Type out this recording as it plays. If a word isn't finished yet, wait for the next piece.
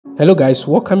Hello guys,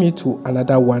 welcome you to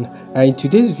another one. In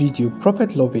today's video,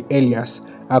 Prophet Lovy Elias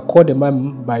called a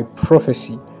man by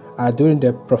prophecy during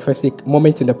the prophetic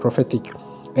moment in the prophetic,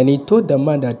 and he told the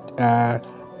man that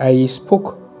he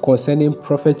spoke concerning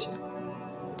Prophet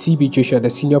TB Joshua,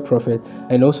 the senior prophet,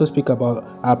 and also speak about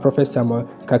Prophet Samuel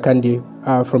Kankade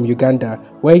from Uganda,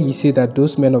 where he said that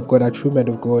those men of God are true men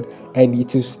of God, and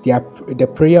it is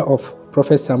the prayer of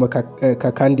Prophet Samuel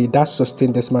Kankade that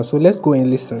sustained this man. So let's go and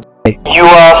listen. You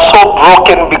are so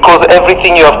broken because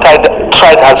everything you have tried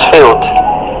has failed.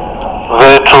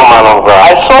 Very true, man of God.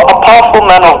 I saw a powerful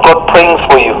man of God praying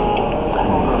for you.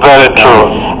 Very true.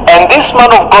 And this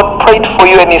man of God prayed for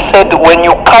you and he said, when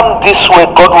you come this way,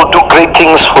 God will do great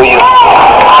things for you.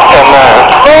 Amen.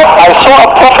 I saw a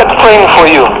prophet praying for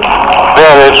you.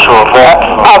 Very true.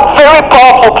 A very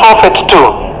powerful prophet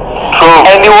too. True.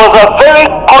 And he was a very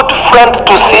good friend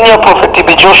to senior prophet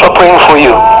TB Joshua praying for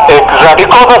you. Exactly.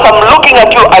 Because as I'm looking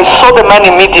at you, I saw the man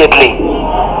immediately.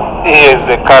 He is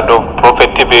the God of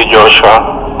Prophet TB Joshua.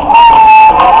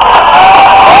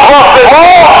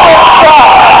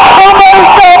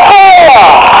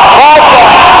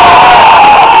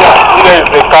 He is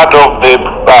the God of the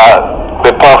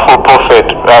powerful prophet,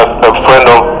 the friend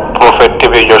of Prophet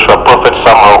TB Joshua, Prophet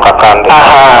Samuel Kankade.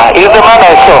 He's the man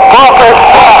I saw. Prophet.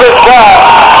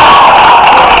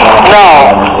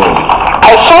 Now,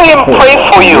 I saw him pray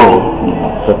for you,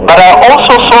 but I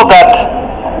also saw that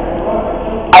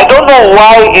I don't know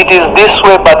why it is this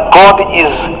way, but God is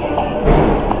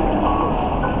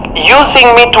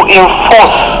using me to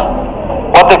enforce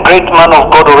what the great man of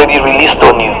God already released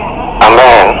on you.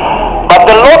 Amen. But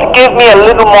the Lord gave me a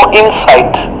little more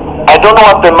insight. I don't know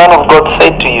what the man of God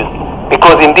said to you,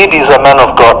 because indeed he's a man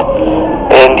of God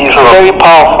and he's very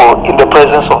powerful in the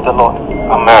presence of the Lord.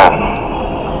 Amen.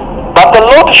 But the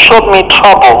Lord showed me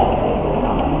trouble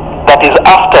that is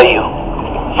after you,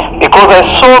 because I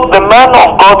saw the man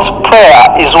of God's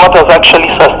prayer is what has actually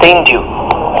sustained you.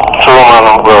 True, man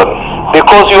of God.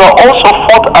 Because you are also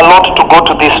fought a lot to go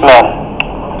to this man.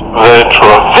 Very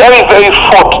true. Very, very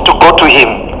fought to go to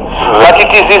him. But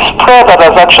it is his prayer that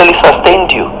has actually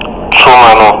sustained you. True,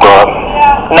 man of God.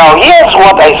 Now here's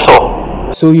what I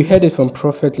saw. So you heard it from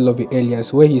Prophet Lovy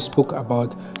Elias, where he spoke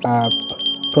about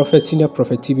senior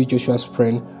prophet TB Joshua's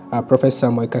friend, Prophet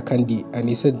Samuel Kankade, and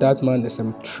he said that man is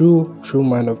a true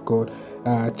man of God.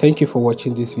 Thank you for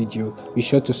watching this video. Be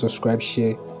sure to subscribe,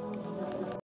 share,